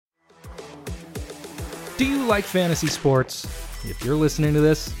Do you like fantasy sports? If you're listening to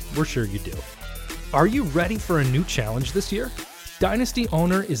this, we're sure you do. Are you ready for a new challenge this year? Dynasty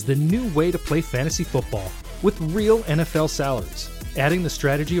Owner is the new way to play fantasy football with real NFL salaries, adding the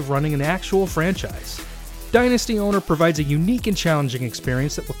strategy of running an actual franchise. Dynasty Owner provides a unique and challenging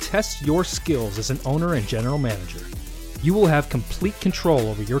experience that will test your skills as an owner and general manager. You will have complete control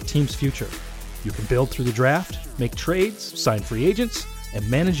over your team's future. You can build through the draft, make trades, sign free agents, and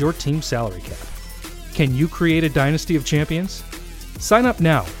manage your team's salary cap. Can you create a dynasty of champions? Sign up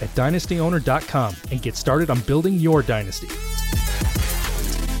now at dynastyowner.com and get started on building your dynasty.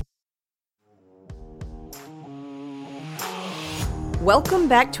 Welcome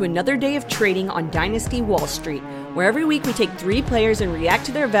back to another day of trading on Dynasty Wall Street, where every week we take 3 players and react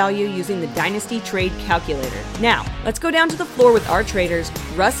to their value using the Dynasty Trade Calculator. Now, let's go down to the floor with our traders,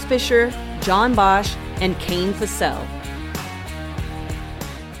 Russ Fisher, John Bosch, and Kane Fassell.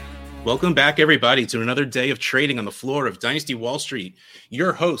 Welcome back, everybody, to another day of trading on the floor of Dynasty Wall Street.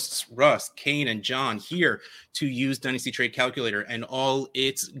 Your hosts, Russ, Kane, and John, here to use Dynasty Trade Calculator and all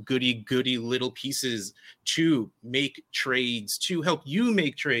its goody little pieces to make trades, to help you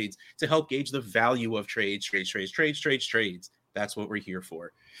make trades, to help gauge the value of trades. That's what we're here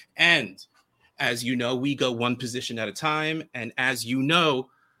for. And as you know, we go one position at a time. And as you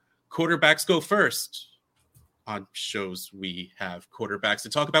know, quarterbacks go first. On shows we have quarterbacks to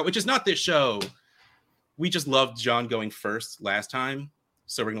talk about, which is not this show. We just loved John going first last time,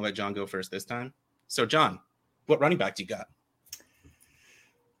 so we're going to let John go first this time. So, John, what running back do you got?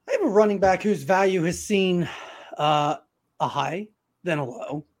 I have a running back whose value has seen a high, then a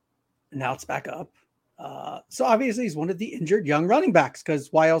low, and now it's back up. So obviously he's one of the injured young running backs,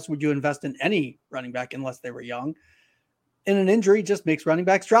 because why else would you invest in any running back unless they were young? And an injury just makes running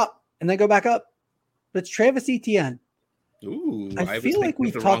backs drop and then go back up. But it's Travis Etienne. Ooh, I feel like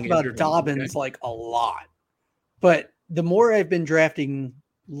we've talked about Dobbins like a lot, but the more I've been drafting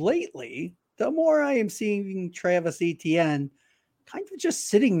lately, the more I am seeing Travis Etienne kind of just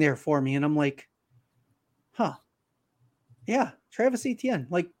sitting there for me. And I'm like, yeah, Travis Etienne,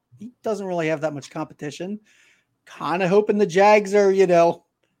 like he doesn't really have that much competition. Kind of hoping the Jags are,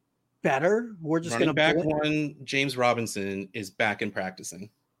 better. We're just going to back one. James Robinson is back and practicing.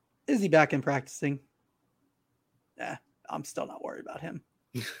 Is he back and practicing? I'm still not worried about him.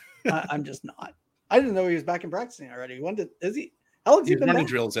 I'm just not. I didn't know he was back in practicing already. When is he? How long has he been running back?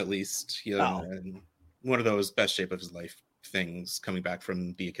 drills at least? And one of those best shape of his life things coming back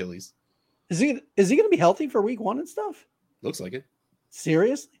from the Achilles. Is he going to be healthy for week 1 and stuff? Looks like it.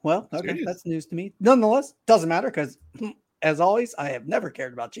 Seriously? Well, okay, Serious. That's news to me. Nonetheless, doesn't matter because, as always, I have never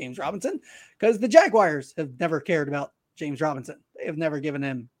cared about James Robinson because the Jaguars have never cared about James Robinson. They have never given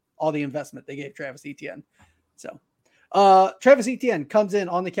him all the investment they gave Travis Etienne. So, Travis Etienne comes in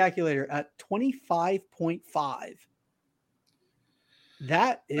on the calculator at 25.5.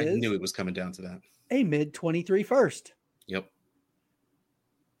 That is, I knew it was coming down to that. A mid 23 first. Yep.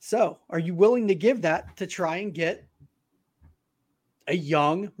 So, are you willing to give that to try and get a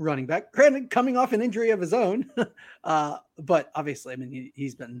young running back? Granted, coming off an injury of his own, but obviously, I mean,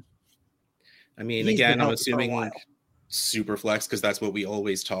 he's been. Again, I'm assuming super flex because that's what we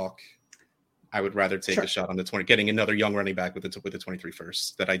always talk. I would rather take a shot on the 20, getting another young running back with the 23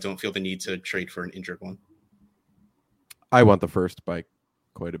 first. That I don't feel the need to trade for an injured one. I want the first by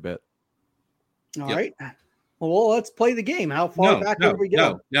quite a bit. All right. Well, let's play the game. How far back would we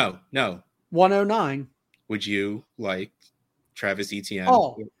go? No. 109. Would you like Travis Etienne?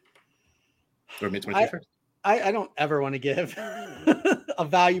 Or mid 23 first? I don't ever want to give a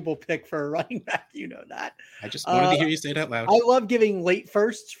valuable pick for a running back. You know that. I just wanted to hear you say it out loud. I love giving late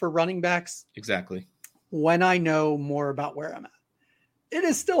firsts for running backs. Exactly. When I know more about where I'm at. It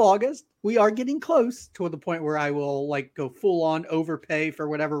is still August. We are getting close to the point where I will go full on overpay for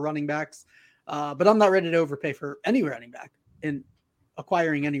whatever running backs. But I'm not ready to overpay for any running back, and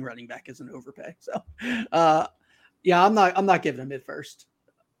acquiring any running back is an overpay. So, I'm not giving a mid first.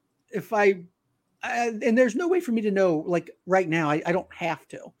 And there's no way for me to know, right now, I don't have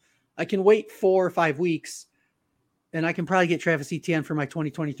to. I can wait 4 or 5 weeks, and I can probably get Travis Etienne for my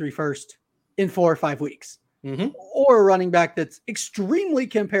 2023 first in 4 or 5 weeks. Mm-hmm. Or a running back that's extremely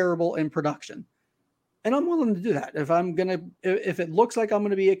comparable in production. And I'm willing to do that. If it looks like I'm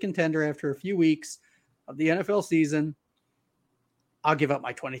going to be a contender after a few weeks of the NFL season, I'll give up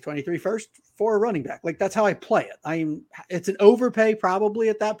my 2023 first for a running back. That's how I play it. It's an overpay probably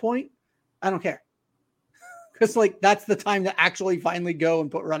at that point. I don't care. Because that's the time to actually finally go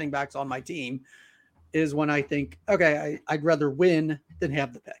and put running backs on my team is when I think, okay, I'd rather win than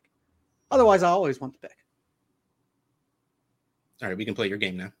have the pick. Otherwise, I always want the pick. All right, we can play your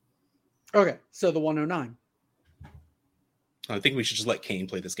game now. Okay, so the 109. I think we should just let Kane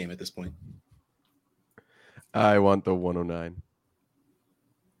play this game at this point. I want the 109.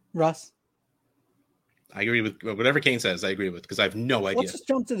 Russ? I agree with whatever Kane says. I agree with because I have no idea. Let's just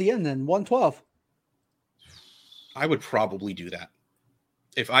jump to the end then. 112. I would probably do that.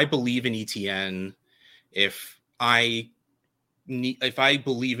 If I believe in ETN, if I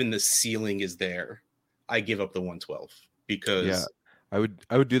believe in the ceiling is there, I give up the 112 because I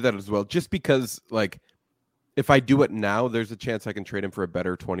would do that as well. Just because, like, if I do it now, there's a chance I can trade him for a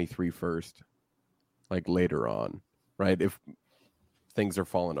better 23 first, like later on, right? If things are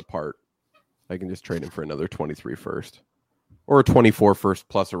falling apart, I can just trade him for another 23 first or a 24 first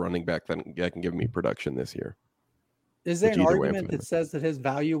plus a running back that can give me production this year. Is there an argument that says that his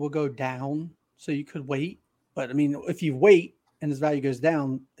value will go down so you could wait? But I mean, if you wait and his value goes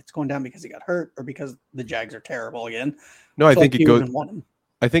down, it's going down because he got hurt or because the Jags are terrible again. No, I think it goes.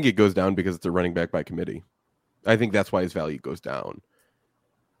 I think it goes down because it's a running back by committee. I think that's why his value goes down.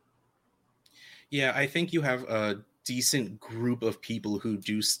 Yeah, I think you have a decent group of people who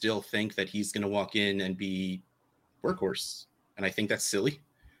do still think that he's going to walk in and be workhorse. And I think that's silly,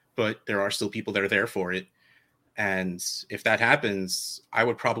 but there are still people that are there for it. And if that happens, I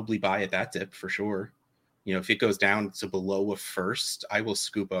would probably buy at that dip for sure. You know, if it goes down to below a first, I will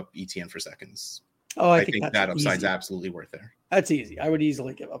scoop up ETN for seconds. Oh, I think that upside's absolutely worth there. That's easy. I would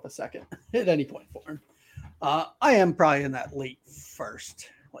easily give up a second at any point for him. I am probably in that late first.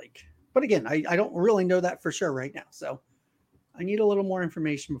 But again, I don't really know that for sure right now. So I need a little more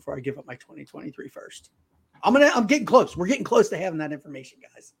information before I give up my 2023 first. I'm getting close. We're getting close to having that information,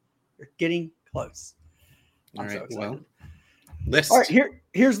 guys. We're getting close. I'm so excited. Well, list. All right,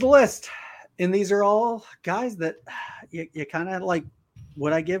 here's the list. And these are all guys that you kind of like,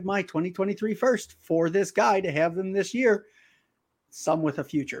 would I give my 2023 first for this guy to have them this year? Some with a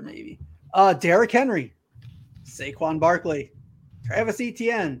future, maybe. Derrick Henry, Saquon Barkley, Travis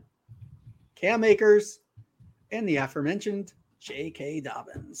Etienne, Cam Akers, and the aforementioned J.K.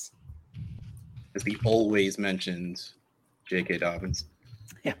 Dobbins. As the always mentioned J.K. Dobbins.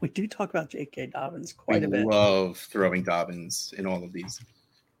 Yeah, we do talk about J.K. Dobbins quite a bit. I love throwing Dobbins in all of these.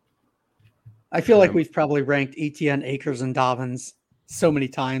 I feel like we've probably ranked Etienne, Akers, and Dobbins so many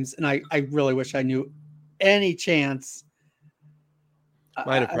times, and I really wish I knew any chance.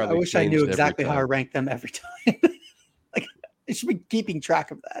 I wish I knew exactly how I ranked them every time. Like, I should be keeping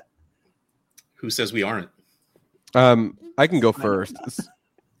track of that. Who says we aren't? I can go first.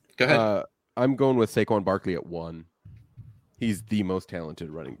 Go ahead. I'm going with Saquon Barkley at 1. He's the most talented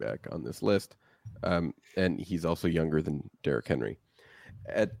running back on this list, and he's also younger than Derrick Henry.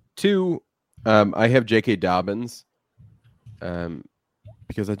 At 2, I have J.K. Dobbins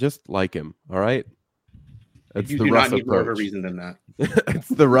because I just like him. All right, you do not need more of a reason than that. It's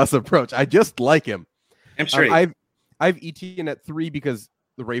the Russ approach. I just like him. I'm straight. I've ETN at 3 because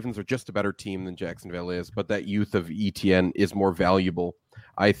the Ravens are just a better team than Jacksonville is, but that youth of ETN is more valuable,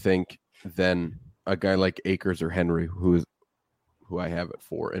 I think, than a guy like Akers or Henry, who I have at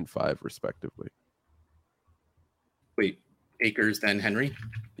 4 and 5 respectively. Wait, Akers then Henry?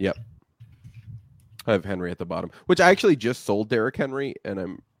 Yep. I have Henry at the bottom, which I actually just sold Derrick Henry, and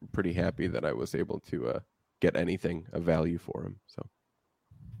I'm pretty happy that I was able to get anything of value for him. So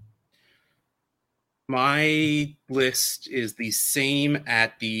my list is the same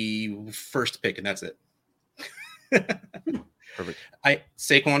at the first pick, and that's it. Perfect.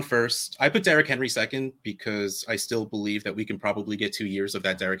 Saquon first. I put Derrick Henry second because I still believe that we can probably get 2 years of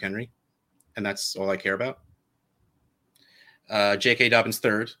that Derrick Henry, and that's all I care about. J.K. Dobbins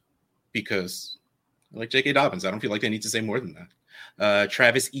third because I like J.K. Dobbins. I don't feel like I need to say more than that.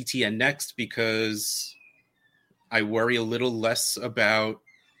 Travis Etienne next because I worry a little less about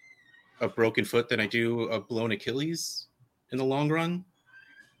a broken foot than I do a blown Achilles in the long run.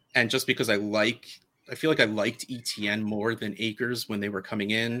 And just because I feel like I liked ETN more than Akers when they were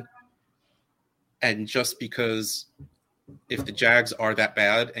coming in. And just because if the Jags are that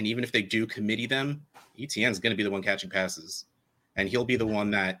bad, and even if they do committee them, ETN is going to be the one catching passes. And he'll be the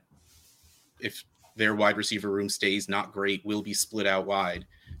one that, if their wide receiver room stays not great, will be split out wide.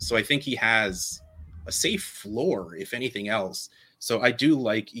 So I think he has a safe floor, if anything else. So I do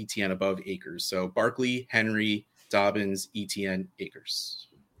like ETN above Akers. So Barkley, Henry, Dobbins, ETN, Akers.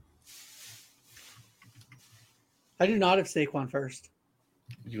 I do not have Saquon first.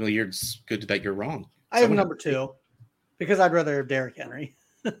 Well, it's good that you're wrong. I have number 2 because I'd rather have Derrick Henry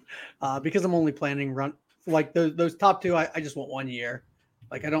because I'm only planning run like those top 2. I just want 1 year.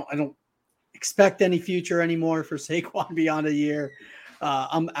 Like I don't expect any future anymore for Saquon beyond a year.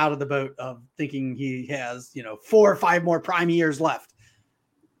 I'm out of the boat of thinking he has 4 or 5 more prime years left.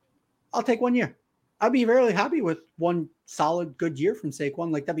 I'll take 1 year. I'd be very happy with one solid, good year from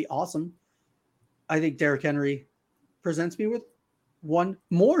Saquon. Like, that'd be awesome. I think Derrick Henry presents me with one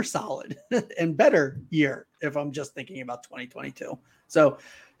more solid and better year if I'm just thinking about 2022. So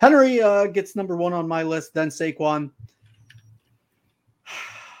Henry gets number 1 on my list, then Saquon.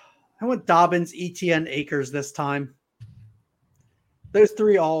 I went Dobbins, ETN, Akers this time. Those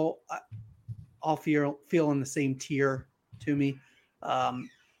three all feel in the same tier to me.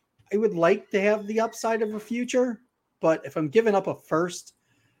 I would like to have the upside of a future, but if I'm giving up a first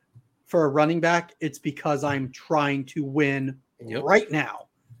for a running back, it's because I'm trying to win right now.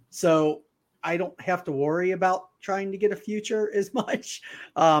 So I don't have to worry about trying to get a future as much.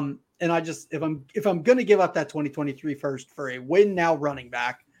 And I just, if I'm going to give up that 2023 first for a win now running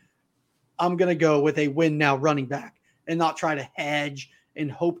back, I'm going to go with a win now running back and not try to hedge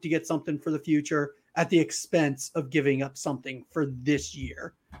and hope to get something for the future at the expense of giving up something for this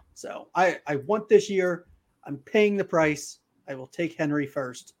year. So I want this year. I'm paying the price. I will take Henry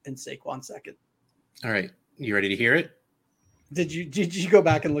first and Saquon second. All right. You ready to hear it? Did you go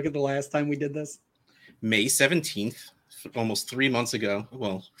back and look at the last time we did this? May 17th, almost 3 months ago.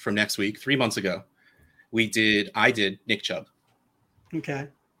 Well, from next week, 3 months ago, I did Nick Chubb. Okay.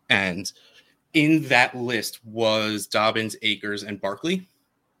 And in that list was Dobbins, Akers, and Barkley.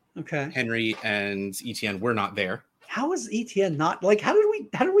 Okay. Henry and ETN were not there. How is ETN not, like, how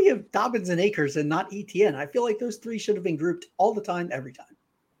did we have Dobbins and Akers and not ETN? I feel like those three should have been grouped all the time, every time.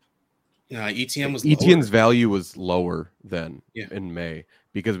 ETN was ETN's value was lower then in May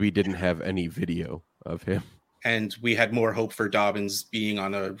because we didn't have any video of him. And we had more hope for Dobbins being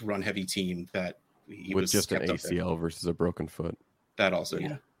on a run heavy team that he with was just an ACL versus a broken foot. That also,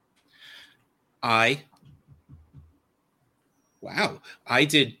 Yeah. I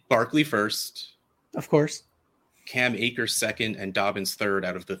did Barkley first. Of course. Cam Akers second and Dobbins third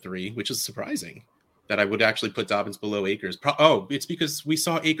out of the three, which is surprising that I would actually put Dobbins below Akers. It's because we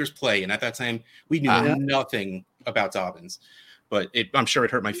saw Akers play, and at that time we knew nothing about Dobbins. But I'm sure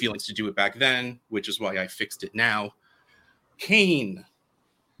it hurt my feelings to do it back then, which is why I fixed it now. Kane,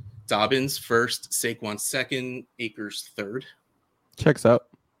 Dobbins first, Saquon second, Akers third. Checks out.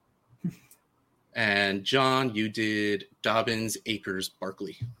 And John, you did Dobbins, Akers,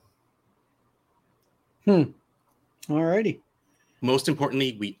 Barkley. All righty. Most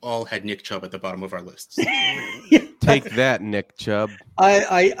importantly, we all had Nick Chubb at the bottom of our lists. Take that, Nick Chubb.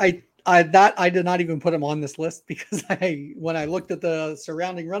 I did not even put him on this list because when I looked at the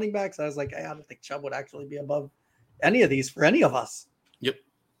surrounding running backs, I was like, I don't think Chubb would actually be above any of these for any of us. Yep.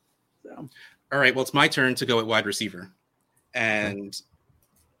 So. All right. Well, it's my turn to go at wide receiver. And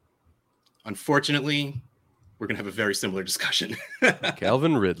unfortunately, we're going to have a very similar discussion.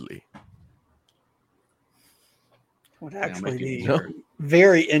 Calvin Ridley. Would actually be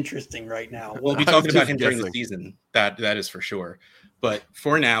very interesting right now. We'll be talking about him during the season. That is for sure. But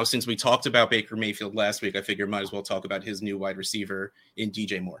for now, since we talked about Baker Mayfield last week, I figure might as well talk about his new wide receiver in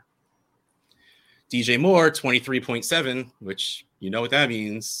DJ Moore. DJ Moore, 23.7, which you know what that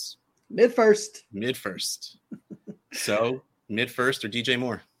means. Mid-first. So mid-first or DJ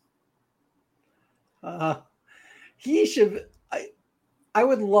Moore? He should. I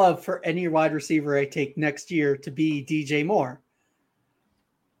would love for any wide receiver I take next year to be DJ Moore.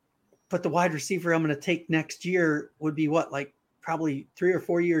 But the wide receiver I'm going to take next year would be what, like probably 3 or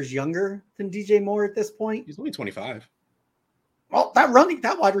 4 years younger than DJ Moore at this point? He's only 25. Well, that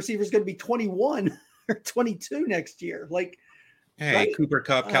wide receiver is going to be 21 or 22 next year. Like, hey, right? Cooper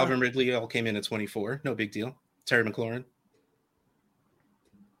Kupp, Calvin Ridley all came in at 24. No big deal. Terry McLaurin.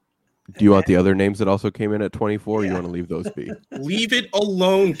 Do you want the other names that also came in at 24? Or you want to leave those be? Leave it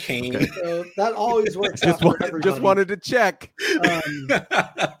alone, Kane. Okay. So that always works out for everybody. Just wanted to check. It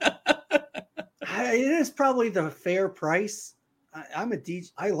is probably the fair price. I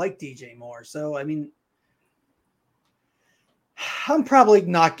like DJ Moore. So, I mean, I'm probably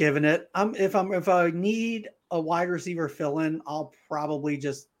not giving it. If I need a wide receiver fill-in, I'll probably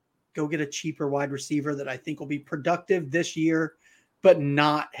just go get a cheaper wide receiver that I think will be productive this year, but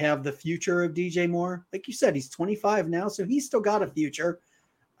not have the future of DJ Moore. Like you said, he's 25 now, so he's still got a future.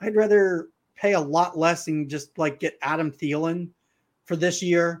 I'd rather pay a lot less and just like get Adam Thielen for this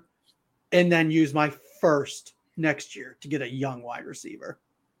year and then use my first next year to get a young wide receiver.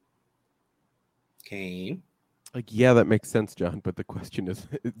 Kane. Like, yeah, that makes sense, John. But the question is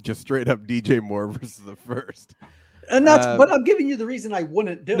just straight up DJ Moore versus the first. And that's but I'm giving you the reason I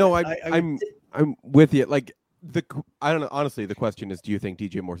wouldn't do it. I'm with you. Like, I don't know. Honestly, the question is, do you think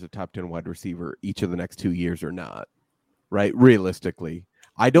DJ Moore's a top 10 wide receiver each of the next 2 years or not? Right? Realistically,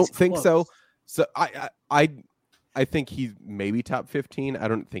 I don't think so. So I think he's maybe top 15. I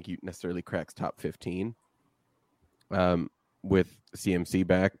don't think he necessarily cracks top 15 with CMC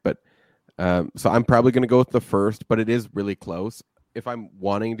back. But so I'm probably going to go with the first, but it is really close. If I'm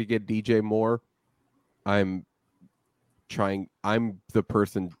wanting to get DJ Moore, I'm the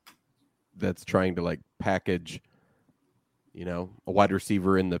person that's trying to like package, a wide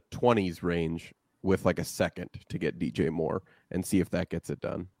receiver in the 20s range with like a second to get DJ Moore and see if that gets it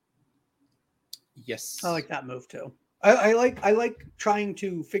done. Yes. I like that move too. I like trying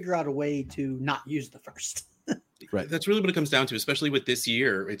to figure out a way to not use the first. Right. That's really what it comes down to, especially with this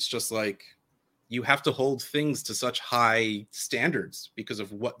year. It's just like you have to hold things to such high standards because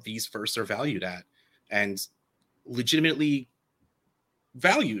of what these firsts are valued at, and legitimately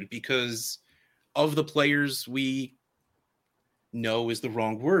valued because of the players we know is the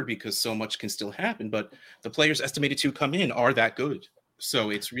wrong word because so much can still happen, but the players estimated to come in are that good. So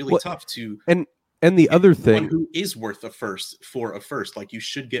it's really tough to and the other thing who is worth a first for a first, like you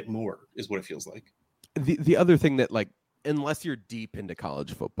should get more is what it feels like. The other thing that, like, unless you're deep into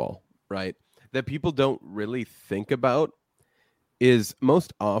college football, right, that people don't really think about is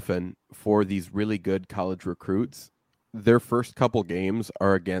most often for these really good college recruits, their first couple games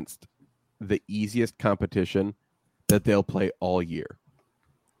are against the easiest competition that they'll play all year,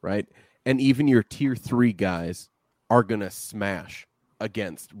 right? And even your tier 3 guys are going to smash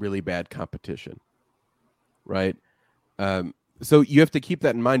against really bad competition, right? So you have to keep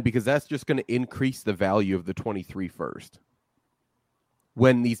that in mind because that's just going to increase the value of the 23 first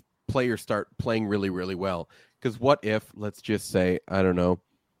when these players start playing really, really well. Because what if, let's just say, I don't know,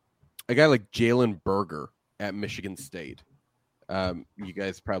 a guy like Jalen Berger at Michigan State. You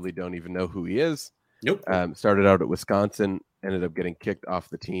guys probably don't even know who he is. Nope. Started out at Wisconsin, ended up getting kicked off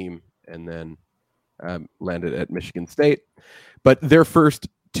the team, and then landed at Michigan State. But their first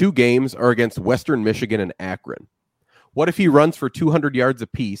 2 games are against Western Michigan and Akron. What if he runs for 200 yards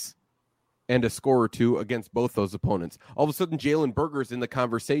apiece and a score or 2 against both those opponents? All of a sudden, Jalen Berger's in the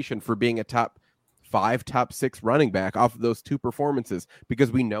conversation for being a top 5, top 6 running back off of those 2 performances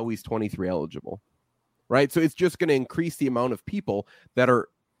because we know he's 23 eligible, right? So it's just going to increase the amount of people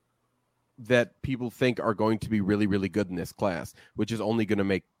that people think are going to be really, really good in this class, which is only going to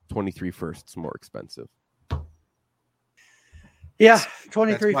make 23 firsts more expensive. Yeah,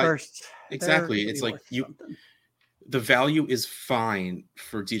 23 firsts. Exactly. It's like the value is fine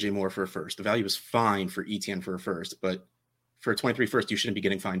for DJ Moore for a first. The value is fine for ETN for a first, but for a 23 first, you shouldn't be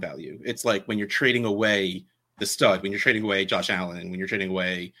getting fine value. It's like when you're trading away the stud, when you're trading away Josh Allen, when you're trading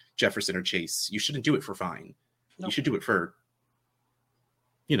away Jefferson or Chase, you shouldn't do it for fine. Nope. You should do it for,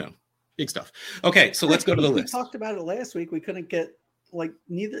 big stuff. Okay, so let's go to the list. We talked about it last week. We couldn't get,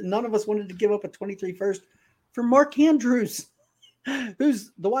 none of us wanted to give up a 23 first for Mark Andrews,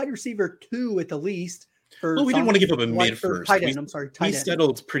 who's the wide receiver 2 at the least. We didn't want to give up a mid first. Tight end. We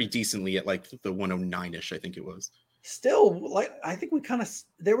settled pretty decently at like the 109-ish, I think it was. Still, I think we kind of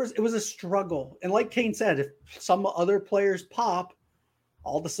it was a struggle. And like Kane said, if some other players pop,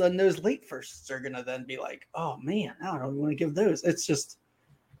 all of a sudden those late firsts are gonna then be like, oh man, I don't want to give those. It's just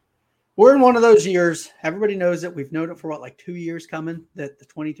we're in one of those years. Everybody knows it. We've known it for 2 years coming, that the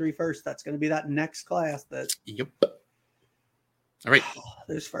 23 first, that's gonna be that next class that Yep. All right.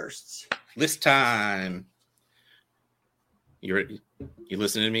 Those firsts. List time. You ready? You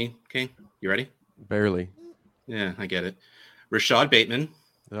listening to me, Kane? You ready? Barely. Yeah, I get it. Rashad Bateman.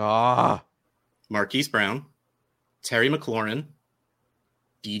 Marquise Brown. Terry McLaurin.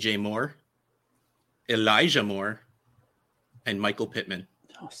 DJ Moore. Elijah Moore. And Michael Pittman.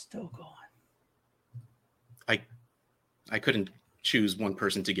 Oh, still going. I couldn't choose one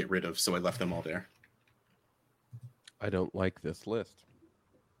person to get rid of, so I left them all there. I don't like this list.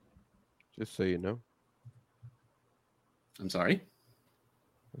 Just so you know. I'm sorry.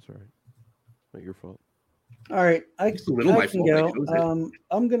 That's all right. Not your fault. All right. I can go.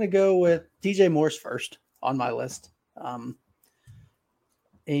 I'm going to go with DJ Moore's first on my list.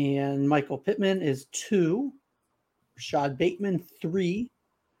 And Michael Pittman is 2. Rashad Bateman, 3.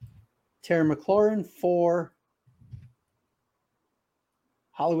 Terry McLaurin, 4.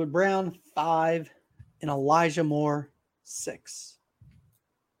 Hollywood Brown, 5. And Elijah Moore, 6.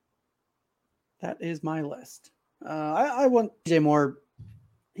 That is my list. I want DJ Moore.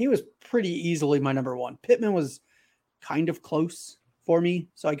 He was pretty easily my number 1. Pittman was kind of close for me,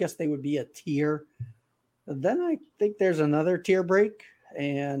 so I guess they would be a tier. Then I think there's another tier break,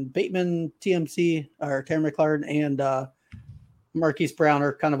 and Bateman, TMC, or Terry McLaurin, and Marquise Brown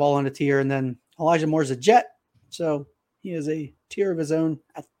are kind of all in a tier, and then Elijah Moore's a Jet, so he is a tier of his own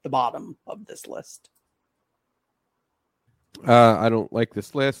at the bottom of this list. I don't like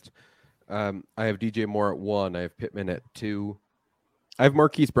this list. I have DJ Moore at 1. I have Pittman at 2. I have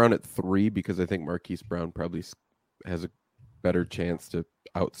Marquise Brown at 3 because I think Marquise Brown probably has a better chance to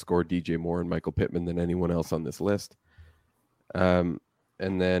outscore DJ Moore and Michael Pittman than anyone else on this list. And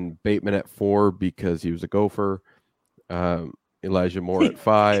then Bateman at 4 because he was a Gopher. Elijah Moore at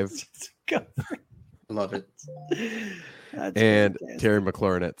 5. Love it. That's and fantastic. Terry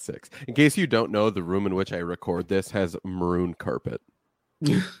McLaurin at 6. In case you don't know, the room in which I record this has maroon carpet.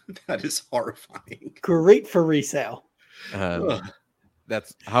 That is horrifying. Great for resale. Ugh.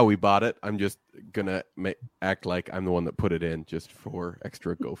 That's how we bought it. I'm just gonna act like I'm the one that put it in just for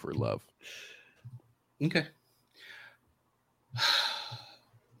extra Gopher love. Okay.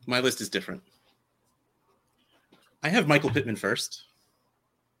 My list is different. I have Michael Pittman first.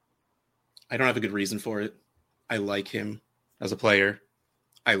 I don't have a good reason for it. I like him as a player.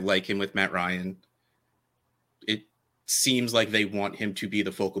 I like him with Matt Ryan. It seems like they want him to be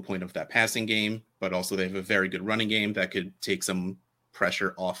the focal point of that passing game, but also they have a very good running game that could take some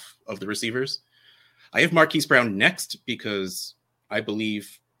pressure off of the receivers. I have Marquise Brown next because I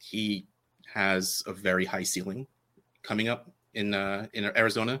believe he has a very high ceiling coming up in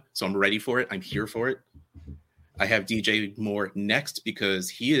Arizona. So I'm ready for it. I'm here for it. I have DJ Moore next because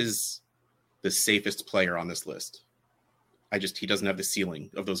he is the safest player on this list. He doesn't have the ceiling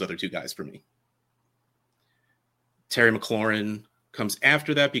of those other two guys for me. Terry McLaurin comes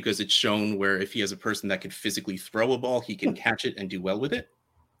after that because it's shown where if he has a person that can physically throw a ball, he can catch it and do well with it.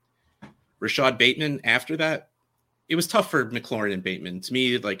 Rashad Bateman after that, it was tough for McLaurin and Bateman. To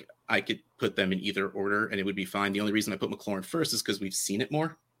me, like I could put them in either order and it would be fine. The only reason I put McLaurin first is because we've seen it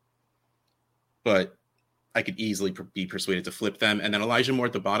more. But I could easily be persuaded to flip them. And then Elijah Moore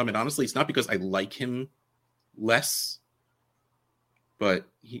at the bottom. And honestly, it's not because I like him less, but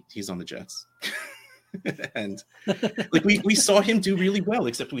he's on the Jets. And like we saw him do really well,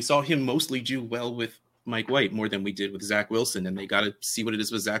 except we saw him mostly do well with Mike White more than we did with Zach Wilson. And they got to see what it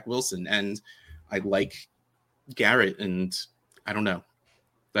is with Zach Wilson. And I like Garrett. And I don't know.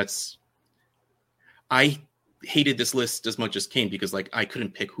 I hated this list as much as Kane because like I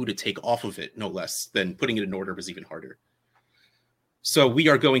couldn't pick who to take off of it, no less than putting it in order was even harder. So we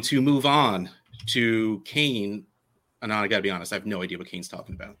are going to move on to Kane. And I gotta be honest, I have no idea what Kane's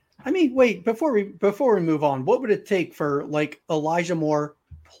talking about. I mean, wait, before we move on, what would it take for like Elijah Moore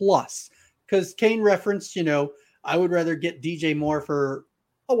plus? Because Kane referenced, I would rather get DJ Moore for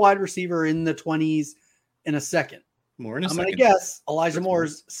a wide receiver in the 20s in a second. More in a I'm second. going to guess Elijah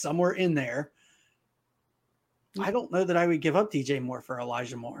Moore's somewhere in there. I don't know that I would give up DJ Moore for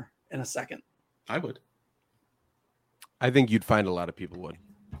Elijah Moore in a second. I would. I think you'd find a lot of people would.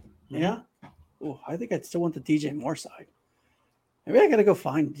 Yeah. Oh, I think I'd still want the DJ Moore side. Maybe I got to go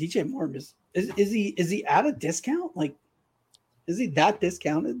find DJ Moore. Is he at a discount? Like, is he that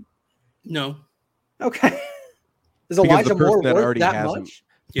discounted? No. Okay. Is Because Elijah the person Moore that worth already that has much? him,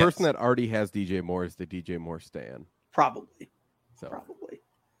 the Yes. person that already has DJ Moore is the DJ Moore stan. Probably. So Probably.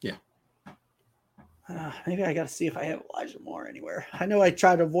 Yeah. Maybe I got to see if I have Elijah Moore anywhere. I know I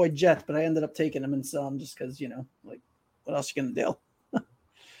tried to avoid Jets, but I ended up taking him in some just because, like, what else you going to do? It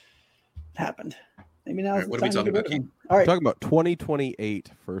happened. Maybe now. All right, what are we talking about, Keith? All right. talking about 2028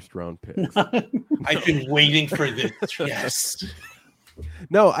 first round picks. I've been waiting for this. Yes.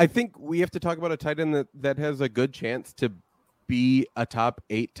 No, I think we have to talk about a tight end that has a good chance to be a top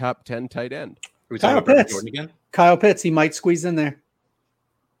 8, top 10 tight end. Are we Kyle talking about Brevin Pitts. Jordan again? Kyle Pitts, he might squeeze in there.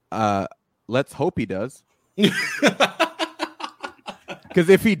 Let's hope he does. Because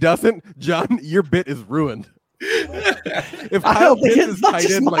if he doesn't, John, your bit is ruined. If I Kyle don't think Pitts it's is not tight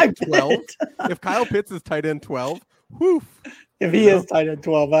just end my like 12, bit. if Kyle Pitts is tight end 12, whoof. If he is tight end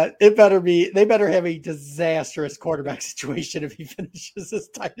 12, they better have a disastrous quarterback situation if he finishes as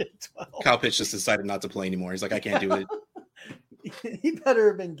tight end 12. Kyle Pitts just decided not to play anymore. He's like, I can't do it. He better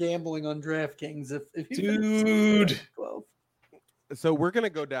have been gambling on DraftKings if he finishes Dude. as 12. So we're going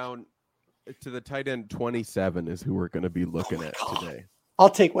to go down to the tight end 27 is who we're going to be looking at today. I'll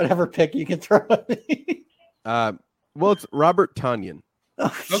take whatever pick you can throw at me. Well, it's Robert Tonyan.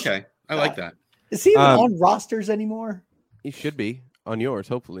 Okay. I like that. Is he even on rosters anymore? He should be on yours,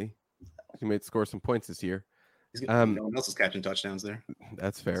 hopefully. He might score some points this year. No one else is catching touchdowns there.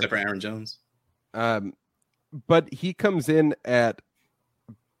 That's fair. Except for Aaron Jones. But he comes in at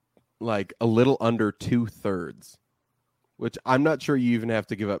like a little under 2/3, which I'm not sure you even have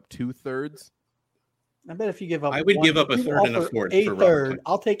to give up 2/3. I bet if you give up, I would give up a you third and a offer fourth a for Robert third. Tonyan.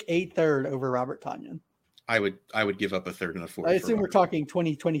 I'll take a third over Robert Tonyan. I would give up a third and a fourth. I for assume we're Robert. talking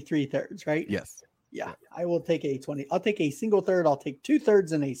 2023 thirds, right? Yes. Yeah, I will take a 20. I'll take a single third. I'll take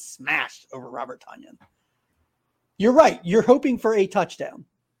 2/3 and a smash over Robert Tonyan. You're right. You're hoping for a touchdown.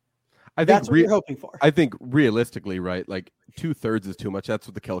 I think That's what you're hoping for. I think realistically, right? Like 2/3 is too much. That's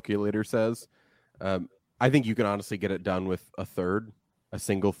what the calculator says. I think you can honestly get it done with a third. A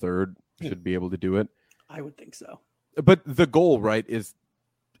single third should be able to do it. I would think so. But the goal, right, is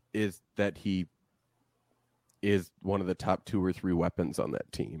that he is one of the top 2 or 3 weapons on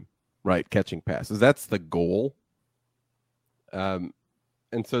that team, right? Catching passes. That's the goal. And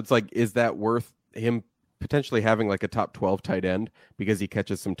so it's like, is that worth him potentially having like a top 12 tight end because he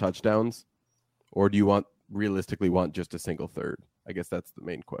catches some touchdowns? Or do you realistically want just a single third? I guess that's the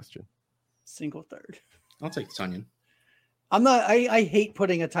main question. Single third. I'll take Tunyon. I hate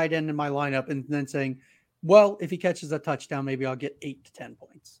putting a tight end in my lineup and then saying, well, if he catches a touchdown, maybe I'll get 8 to 10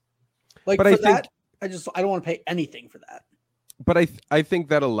 points. Like, but I don't want to pay anything for that. But I think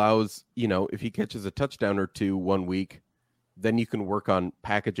that allows, if he catches a touchdown or 2 one week, then you can work on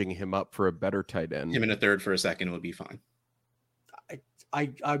packaging him up for a better tight end. Him in a third for a second would be fine.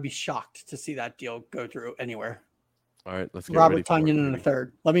 I'd be shocked to see that deal go through anywhere. All right, let's get Robert Tunyon in a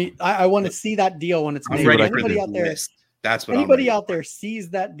third. I want to see that deal when it's made. Anybody out there, that's what anybody out there sees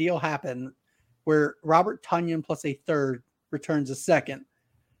that deal happen, where Robert Tunyon plus a third returns a second,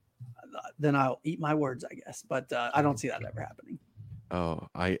 then I'll eat my words, I guess. But I don't see that ever happening. Oh,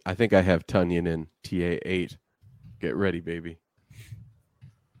 I think I have Tunyon in TA8. Get ready, baby.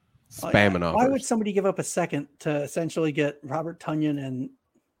 Spamming offers. Why would somebody give up a second to essentially get Robert Tunyon and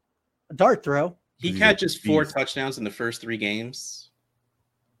a dart throw? He catches 4 touchdowns in the first 3 games.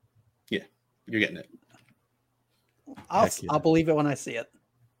 Yeah, you're getting it. I'll believe it when I see it.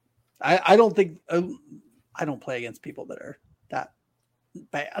 I don't think I don't play against people that are that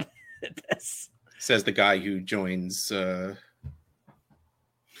bad at this. Says the guy who joins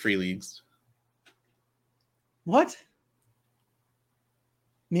free leagues. What?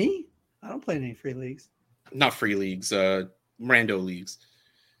 Me? I don't play in any free leagues. Not free leagues, rando leagues.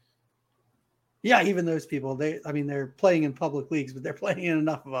 Yeah, even those people, they're playing in public leagues, but they're playing in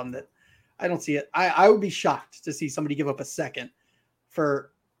enough of them that I don't see it. I would be shocked to see somebody give up a second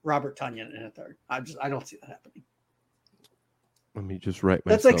for Robert Tunyon in a third. I don't see that happening. Let me just write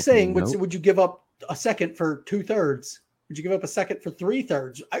myself. That's like saying, would you give up a second for 2/3? Would you give up a second for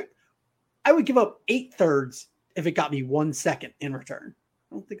 3/3? I would give up 8/3 if it got me 1 second in return.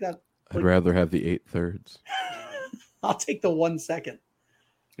 I don't think that. I'd rather have the 8/3. I'll take the 1 second.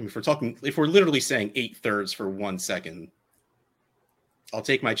 If we're literally saying 8/3 for 1 second, I'll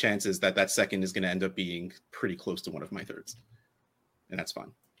take my chances that second is going to end up being pretty close to one of my thirds, and that's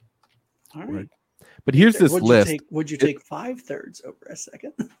fine. All right. But here's this list. Would you take 5/3 over a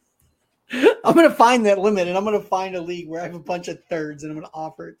second? I'm going to find that limit, and I'm going to find a league where I have a bunch of thirds, and I'm going to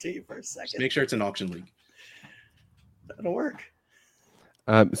offer it to you for a second. Just make sure it's an auction league. That'll work.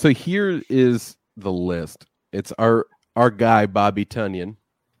 So here is the list. It's our guy, Bobby Tunyon,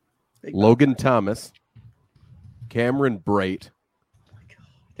 Logan Thomas, Cameron Brate,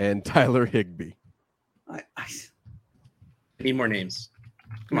 and Tyler Higbee. I need more names.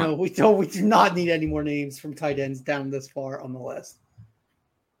 No, we don't. We do not need any more names from tight ends down this far on the list.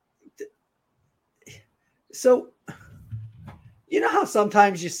 So, you know how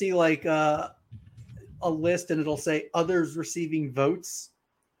sometimes you see like a list and it'll say others receiving votes,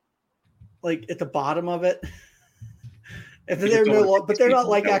 like at the bottom of it. If they're but they're not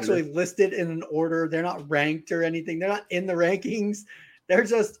like actually listed in an order. They're not ranked or anything. They're not in the rankings. They're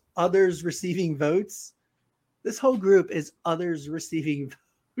just others receiving votes. This whole group is others receiving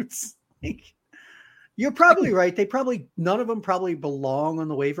votes. Like, you're probably right. None of them probably belong on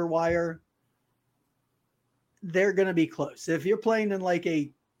the waiver wire. They're going to be close. If you're playing in like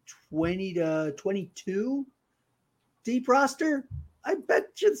a 20 to 22 deep roster, I bet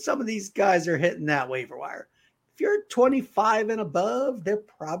you some of these guys are hitting that waiver wire. If you're 25 and above, they're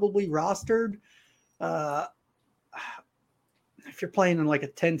probably rostered. If you're playing in like a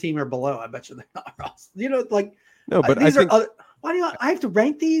 10 team or below, I bet you they're not rostered. You know, like, no, but these are other. Why do I have to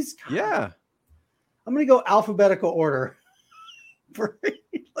rank these? God. Yeah. I'm going to go alphabetical order. For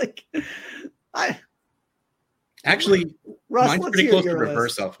like, Actually, Russ, mine's pretty close to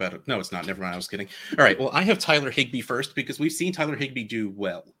reverse alphabetical. No, it's not. Never mind. I was kidding. All right. Well, I have Tyler Higbee first because we've seen Tyler Higbee do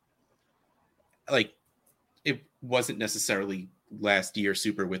well. Like, it wasn't necessarily last year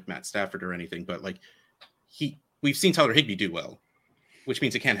super with Matt Stafford or anything, but like we've seen Tyler Higbee do well, which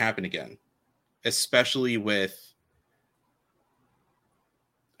means it can't happen again, especially with.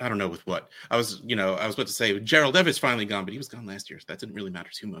 I don't know with what I was about to say Gerald Everett's finally gone, but he was gone last year. So that didn't really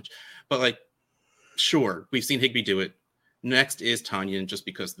matter too much, but like, sure. We've seen Higbee do it. Next is Tunyon, just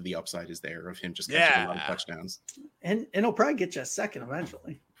because the upside is there of him just catching a lot of touchdowns. And he'll probably get you a second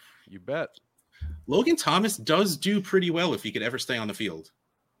eventually. You bet. Logan Thomas does do pretty well if he could ever stay on the field.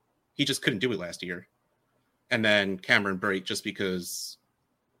 He just couldn't do it last year. And then Cameron Brate, just because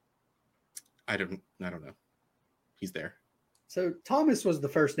I don't know. He's there. So Thomas was the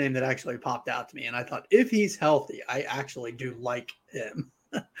first name that actually popped out to me. And I thought, if he's healthy, I actually do like him.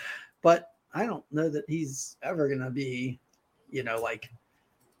 But I don't know that he's ever going to be, like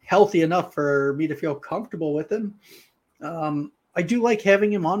healthy enough for me to feel comfortable with him. I do like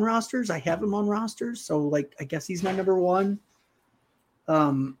having him on rosters. I have him on rosters. So, like, I guess he's my number one.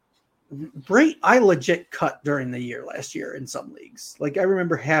 Brate, I legit cut during the year last year in some leagues. Like, I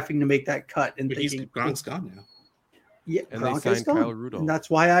remember having to make that cut and thinking, Gronk's gone now. Yeah, And Gronk they is signed gone. Kyle Rudolph. And that's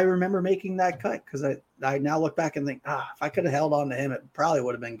why I remember making that cut, because I now look back and think, if I could have held on to him, it probably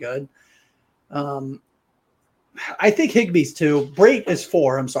would have been good. I think Higbee's 2. Brate is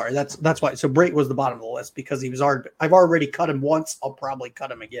 4. I'm sorry. That's why. So Brate was the bottom of the list because he was I've already cut him once. I'll probably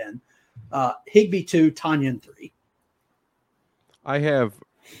cut him again. Higbee 2, Tonyan 3. I have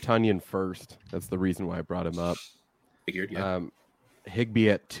Tonyan first. That's the reason why I brought him up. Figured, yeah. Higbee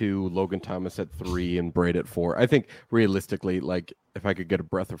at 2, Logan Thomas at 3, and Brate at 4. I think realistically, like, if I could get a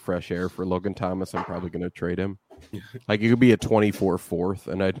breath of fresh air for Logan Thomas, I'm probably going to trade him. Like, it could be a 24 fourth,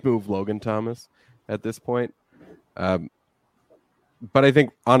 and I'd move Logan Thomas at this point. But I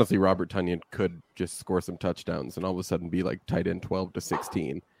think, honestly, Robert Tonyan could just score some touchdowns and all of a sudden be like tight end 12 to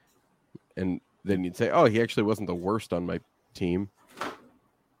 16. And then you'd say, oh, he actually wasn't the worst on my team.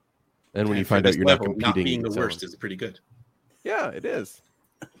 And when you find out you're not competing, not being the worst is pretty good. Yeah, it is.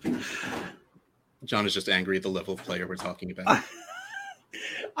 John is just angry at the level of player we're talking about.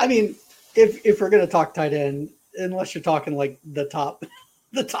 I mean, if we're going to talk tight end, unless you're talking like the top,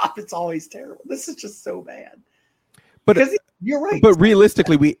 it's always terrible. This is just so bad. But because you're right. But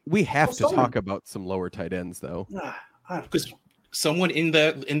realistically, we have to talk about some lower tight ends, though. Because someone in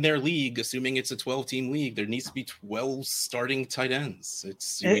their league, assuming it's a 12-team league, there needs to be 12 starting tight ends.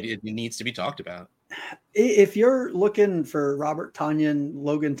 It needs to be talked about. If you're looking for Robert Tonyan,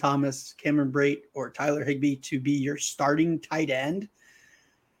 Logan Thomas, Cameron Brate, or Tyler Higbee to be your starting tight end,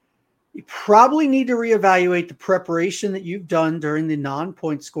 you probably need to reevaluate the preparation that you've done during the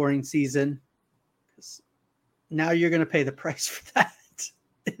non-point scoring season. Because now you're going to pay the price for that.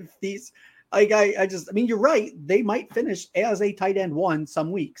 If these, I mean, you're right. They might finish as a tight end 1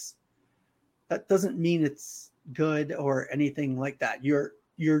 some weeks. That doesn't mean it's good or anything like that.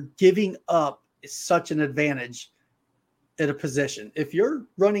 You're giving up such an advantage at a position. If you're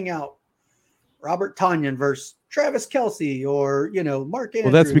running out Robert Tonyan versus Travis Kelce or, Mark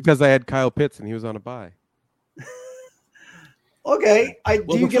Andrews. Well, that's because I had Kyle Pitts and he was on a bye. Okay.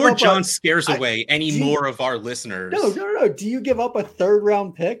 Before John scares away any more of our listeners. No. Do you give up a 3rd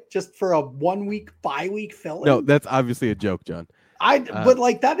round pick just for a 1 week bye week fill-in? No, that's obviously a joke, John. But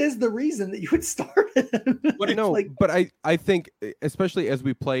like that is the reason that you would start him. But I think especially as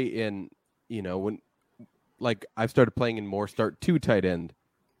we play in, when like I've started playing in more start 2 tight end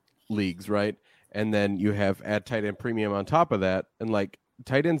leagues, right? And then you have add tight end premium on top of that, and like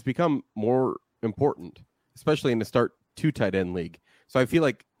tight ends become more important, especially in the start 2 tight end league. So I feel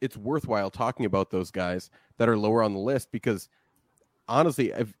like it's worthwhile talking about those guys that are lower on the list because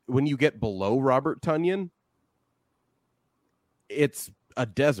honestly, when you get below Robert Tonyan, it's a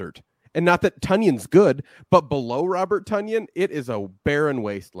desert. And not that Tunyan's good, but below Robert Tonyan, it is a barren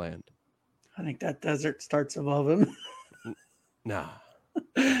wasteland. I think that desert starts above him. Nah.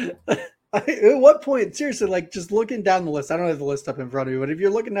 At what point, seriously, like just looking down the list, I don't have the list up in front of you, but if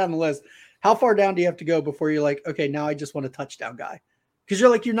you're looking down the list, how far down do you have to go before you're like, okay, now I just want a touchdown guy? Because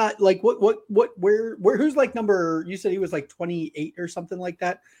you're not like, where, who's like number, you said he was like 28 or something like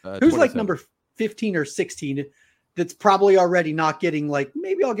that. Who's 27. like number 15 or 16 that's probably already not getting like,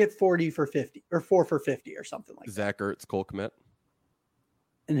 maybe I'll get 40 for 50 or 4 for 50 or something like Zach Ertz, Cole Kmet.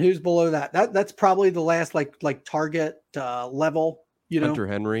 And who's below that? That's probably the last like target level, Hunter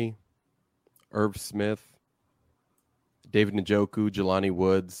Henry, Irv Smith, David Njoku, Jelani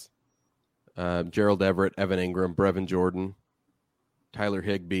Woods, Gerald Everett, Evan Ingram, Brevin Jordan, Tyler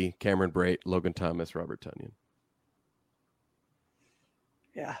Higbee, Cameron Brate, Logan Thomas, Robert Tonyan.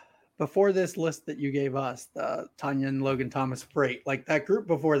 Yeah. Before this list that you gave us, the Tonyan, Logan Thomas, Brate, like that group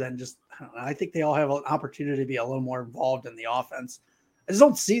before then, just, I don't know, I think they all have an opportunity to be a little more involved in the offense. I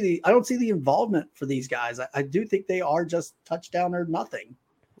don't see the involvement for these guys. I do think they are just touchdown or nothing.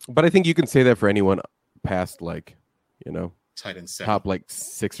 But I think you can say that for anyone past like, tight end 7. top like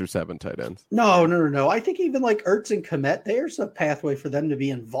 6 or 7 tight ends. No. I think even like Ertz and Kmet, there's a pathway for them to be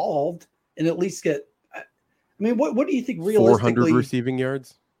involved and at least get. I mean, what do you think realistically? 400 receiving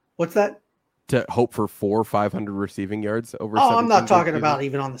yards. What's that? To hope for 400 or 500 receiving yards over. Oh, I'm not talking about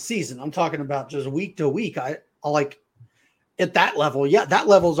even on the season. I'm talking about just week to week. I like at that level, yeah, that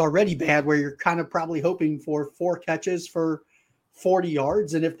level is already bad where you're kind of probably hoping for 4 catches for 40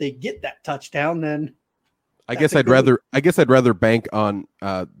 yards. And if they get that touchdown, then I guess I'd rather bank on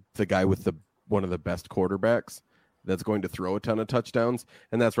the guy with one of the best quarterbacks that's going to throw a ton of touchdowns,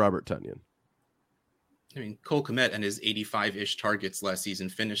 and that's Robert Tonyan. I mean, Cole Kmet and his 85-ish targets last season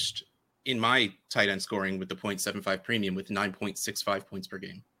finished in my tight end scoring with the 0.75 premium with 9.65 points per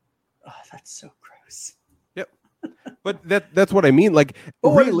game. Oh, that's so gross. Yep. But that's what I mean. Like, but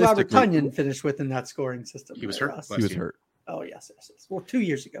what did Robert Tonyan finish with in that scoring system? He was hurt. He was hurt. Oh, yes. Well, 2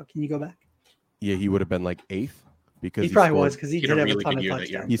 years ago. Can you go back? Yeah, he would have been like 8th because he probably was, because he did have a ton of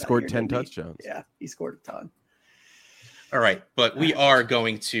touchdowns. He scored 10 touchdowns. Yeah, he scored a ton. All right, but we are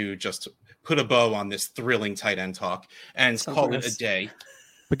going to just put a bow on this thrilling tight end talk and call it a day.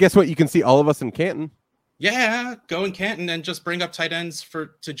 But guess what? You can see all of us in Canton. Yeah, go in Canton and just bring up tight ends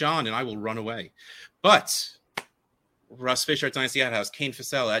to John, and I will run away. But Russ Fisher at Dynasty Outhouse, Kane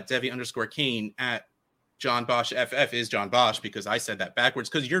Fassell at Devi_Kane at John Bosch FF is John Bosch because I said that backwards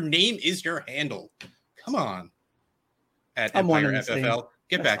because your name is your handle. Come on. At Empire FFL.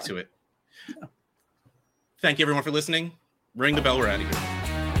 Get back to it. Yeah. Thank you everyone for listening. Ring the bell. We're out of here.